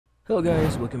Hello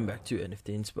guys, welcome back to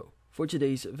NFT Inspo. For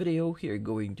today's video, we are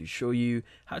going to show you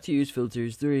how to use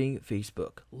filters during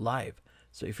Facebook Live.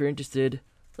 So if you're interested,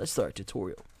 let's start the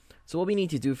tutorial. So what we need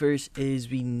to do first is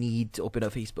we need to open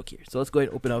up Facebook here. So let's go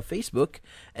ahead and open up Facebook,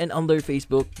 and under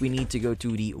Facebook, we need to go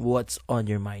to the What's on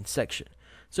Your Mind section.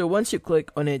 So once you click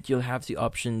on it, you'll have the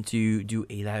option to do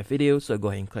a live video. So go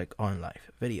ahead and click on live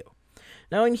video.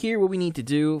 Now in here, what we need to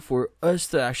do for us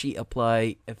to actually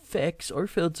apply effects or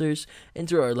filters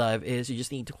into our live is you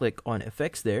just need to click on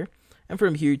effects there. And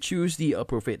from here, choose the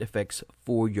appropriate effects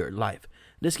for your live.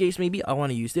 In this case, maybe I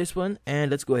want to use this one. And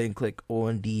let's go ahead and click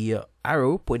on the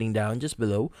arrow pointing down just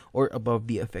below or above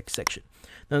the effects section.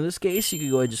 Now in this case, you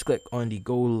can go ahead and just click on the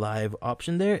go live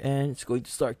option there, and it's going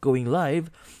to start going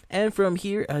live. And from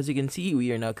here, as you can see,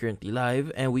 we are now currently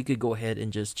live, and we could go ahead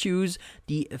and just choose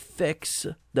the effects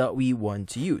that we want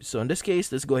to use. So in this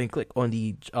case, let's go ahead and click on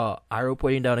the arrow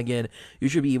pointing down again. You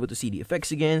should be able to see the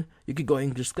effects again. You could go ahead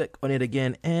and just click on it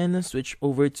again and switch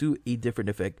over to a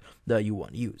different effect that you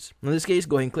want to use. In this case,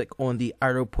 go ahead and click on the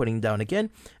arrow pointing down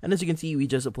again, and as you can see, we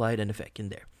just applied an effect in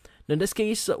there. Now in this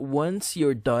case, once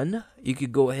you're done, you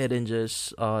could go ahead and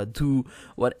just do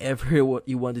whatever what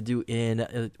you want to do in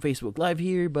Facebook Live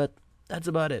here, but that's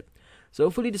about it. So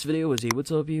hopefully this video was able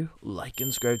to help you. Like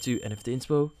and subscribe to NFT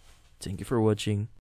Inspo. Thank you for watching.